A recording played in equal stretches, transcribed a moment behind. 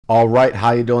All right,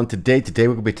 how you doing today? Today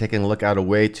we're going to be taking a look at a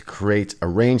way to create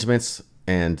arrangements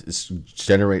and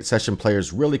generate session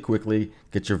players really quickly.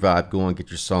 Get your vibe going, get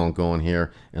your song going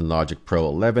here in Logic Pro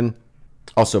 11.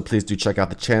 Also, please do check out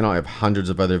the channel. I have hundreds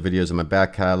of other videos in my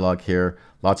back catalog here.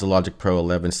 Lots of Logic Pro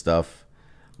 11 stuff,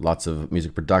 lots of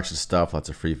music production stuff, lots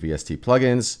of free VST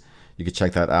plugins. You can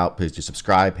check that out. Please do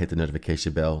subscribe, hit the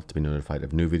notification bell to be notified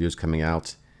of new videos coming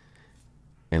out.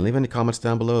 And leave any comments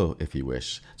down below if you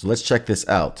wish. So let's check this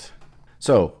out.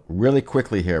 So really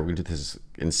quickly here, we're gonna do this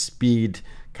in speed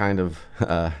kind of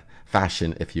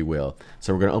fashion, if you will.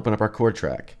 So we're gonna open up our chord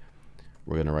track.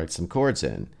 We're gonna write some chords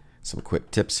in. Some quick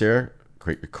tips here.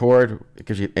 Create your chord. It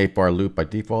gives you an 8-bar loop by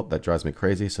default. That drives me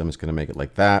crazy, so I'm just gonna make it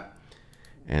like that.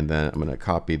 And then I'm gonna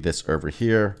copy this over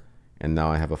here. And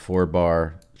now I have a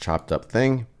 4-bar chopped up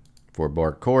thing.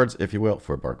 4-bar chords, if you will.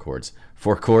 4-bar chords.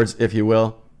 4 chords, if you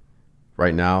will.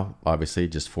 Right now, obviously,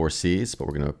 just 4 C's, but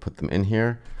we're going to put them in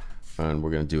here. And we're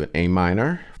going to do an A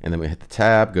minor. And then we hit the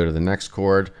tab, go to the next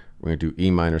chord. We're going to do E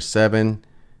minor 7.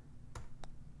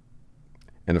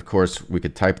 And of course, we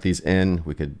could type these in.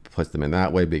 We could put them in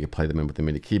that way, but you could play them in with the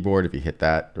MIDI keyboard. If you hit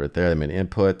that right there, the MIDI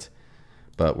input.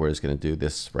 But we're just going to do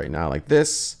this right now like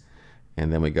this.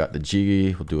 And then we got the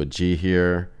G. We'll do a G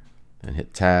here and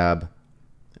hit tab.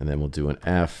 And then we'll do an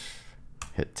F,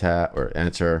 hit tab or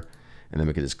enter. And then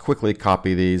we can just quickly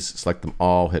copy these, select them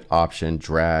all, hit option,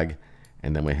 drag,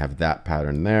 and then we have that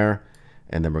pattern there.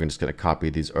 And then we're just going to copy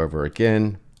these over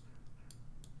again.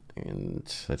 And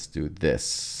let's do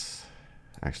this.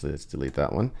 Actually, let's delete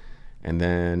that one. And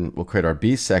then we'll create our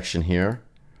B section here,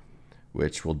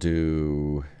 which we'll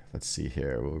do, let's see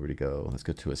here, where would we go? Let's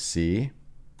go to a C.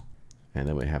 And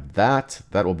then we have that.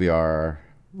 That will be our,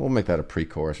 we'll make that a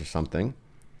pre-chorus or something.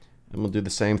 And we'll do the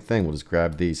same thing. We'll just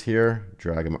grab these here,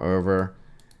 drag them over,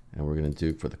 and we're going to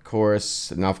do for the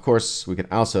chorus. Now, of course, we can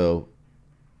also,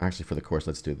 actually for the chorus,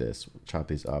 let's do this. We'll chop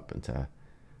these up into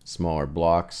smaller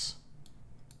blocks.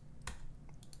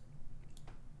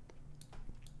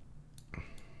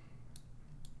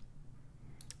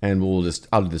 And we'll just,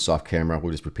 I'll do this off camera.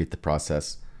 We'll just repeat the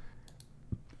process.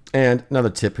 And another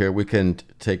tip here, we can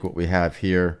take what we have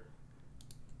here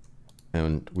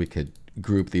and we could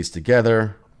group these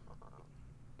together.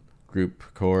 Group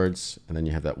chords, and then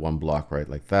you have that one block right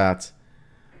like that,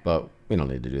 but we don't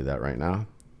need to do that right now.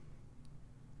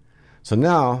 So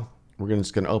now we're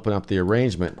just going to open up the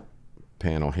arrangement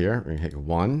panel here. We're going to hit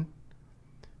 1.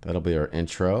 That'll be our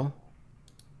intro,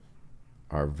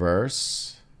 our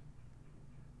verse.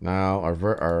 Now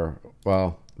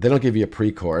well, they don't give you a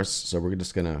pre-chorus, so we're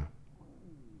just going to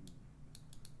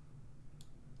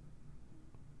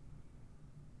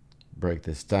break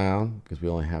this down because we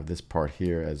only have this part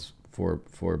here as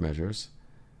four measures.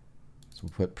 So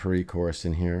we'll put pre-chorus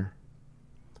in here.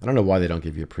 I don't know why they don't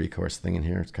give you a pre-chorus thing in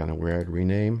here. It's kind of weird.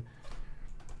 Rename.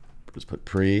 Just put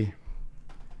pre.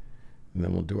 And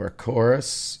then we'll do our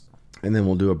chorus. And then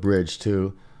we'll do a bridge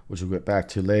too, which we'll get back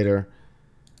to later.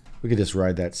 We could just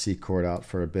ride that C chord out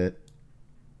for a bit.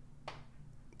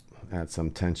 Add some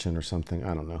tension or something.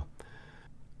 I don't know.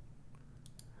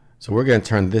 So we're going to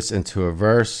turn this into a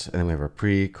verse, and then we have our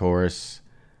pre-chorus,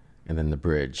 and then the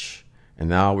bridge. And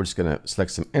now we're just going to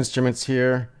select some instruments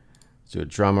here. Let's do a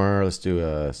drummer. Let's do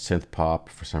a synth pop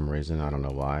for some reason. I don't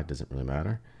know why. It doesn't really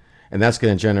matter. And that's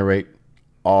going to generate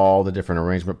all the different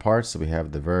arrangement parts. So we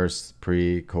have the verse,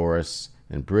 pre-chorus,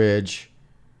 and bridge.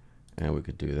 And we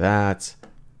could do that.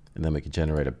 And then we could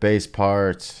generate a bass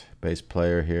part, bass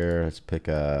player here. Let's pick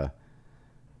a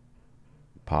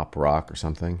pop rock or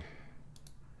something.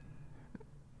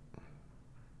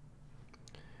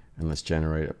 And let's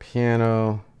generate a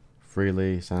piano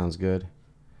freely. Sounds good.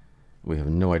 We have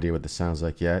no idea what this sounds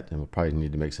like yet, and we'll probably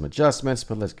need to make some adjustments,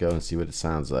 but let's go and see what it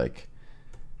sounds like.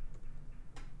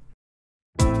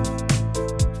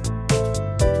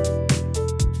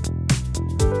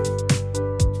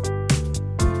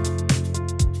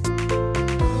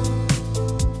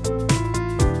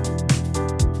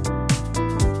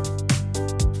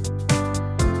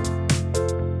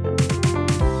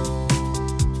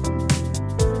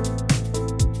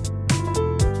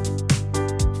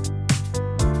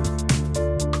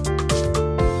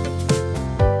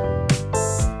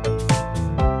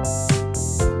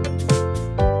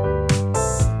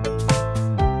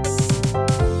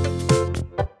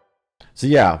 So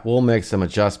yeah, we'll make some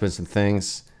adjustments and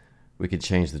things. We could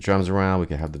change the drums around. We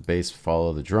could have the bass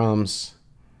follow the drums.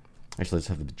 Actually, let's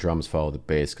have the drums follow the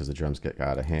bass because the drums get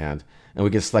out of hand. And we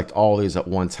can select all these at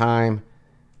one time.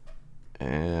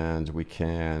 And we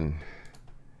can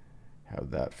have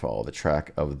that follow the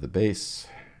track of the bass.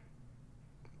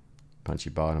 Punchy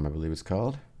bottom, I believe it's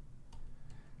called.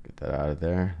 Get that out of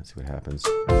there. Let's see what happens.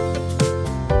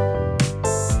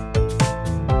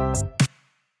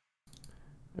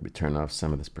 Maybe turn off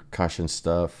some of this percussion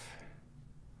stuff.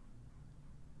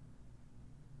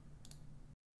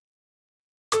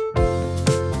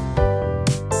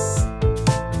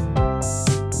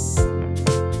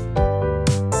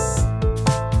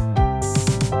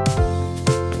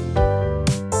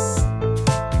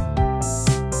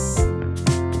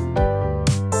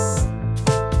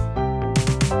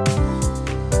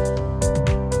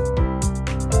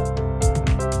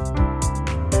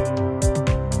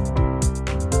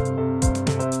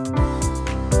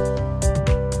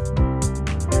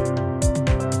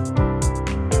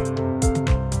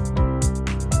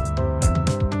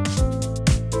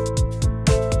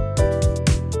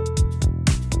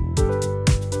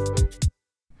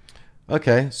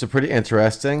 Okay, so pretty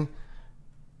interesting.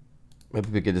 Maybe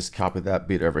we could just copy that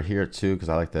beat over here too, because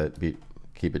I like that beat,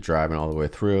 keep it driving all the way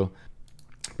through.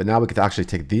 But now we could actually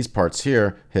take these parts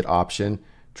here, hit Option,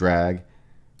 drag,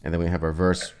 and then we have our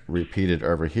verse repeated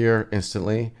over here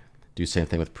instantly. Do same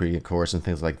thing with pre and chorus and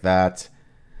things like that.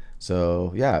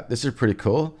 So yeah, this is pretty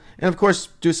cool. And of course,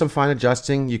 do some fine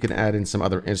adjusting. You can add in some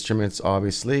other instruments,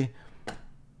 obviously.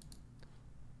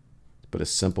 Put a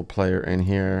simple player in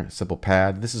here, simple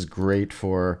pad. This is great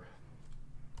for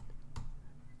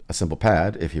a simple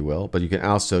pad, if you will, but you can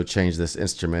also change this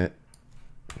instrument.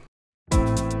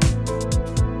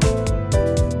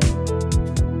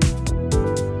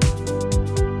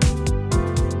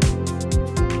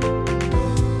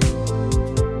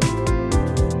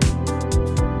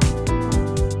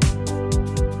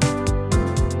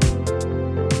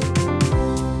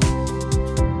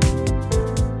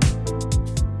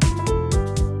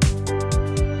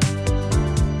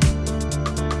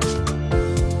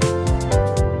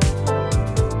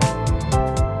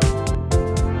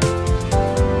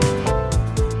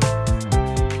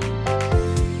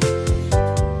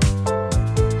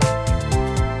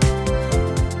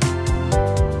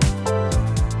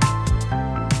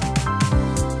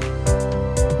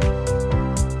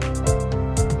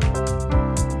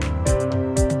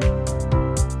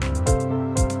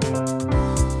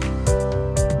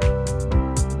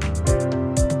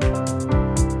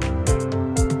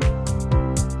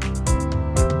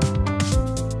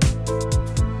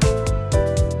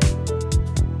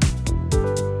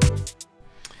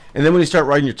 And then when you start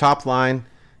writing your top line,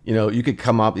 you know, you could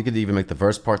come up, you could even make the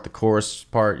verse part, the chorus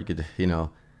part, you could, you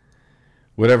know,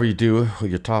 whatever you do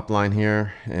with your top line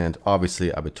here. And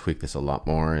obviously I would tweak this a lot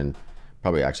more and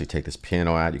probably actually take this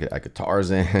piano out. You could add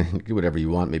guitars in, do whatever you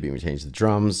want. Maybe even change the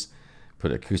drums, put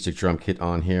an acoustic drum kit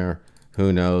on here.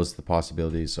 Who knows? The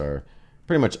possibilities are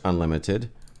pretty much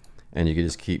unlimited. And you can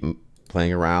just keep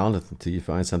playing around until you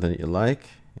find something that you like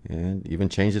and even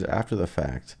change it after the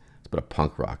fact. Let's put a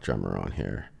punk rock drummer on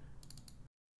here.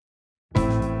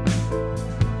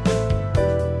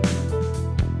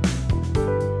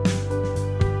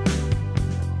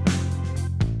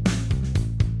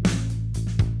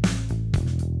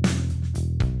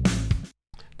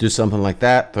 Do something like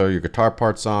that, throw your guitar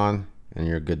parts on, and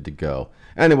you're good to go.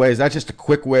 Anyways, that's just a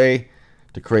quick way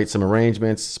to create some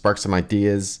arrangements, spark some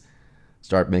ideas,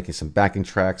 start making some backing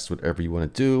tracks, whatever you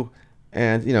want to do.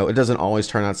 And, you know, it doesn't always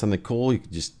turn out something cool. You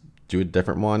can just do a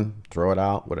different one, throw it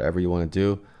out, whatever you want to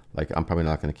do. Like, I'm probably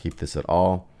not going to keep this at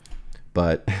all,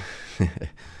 but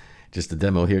just a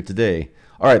demo here today.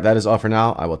 All right, that is all for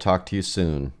now. I will talk to you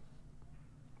soon.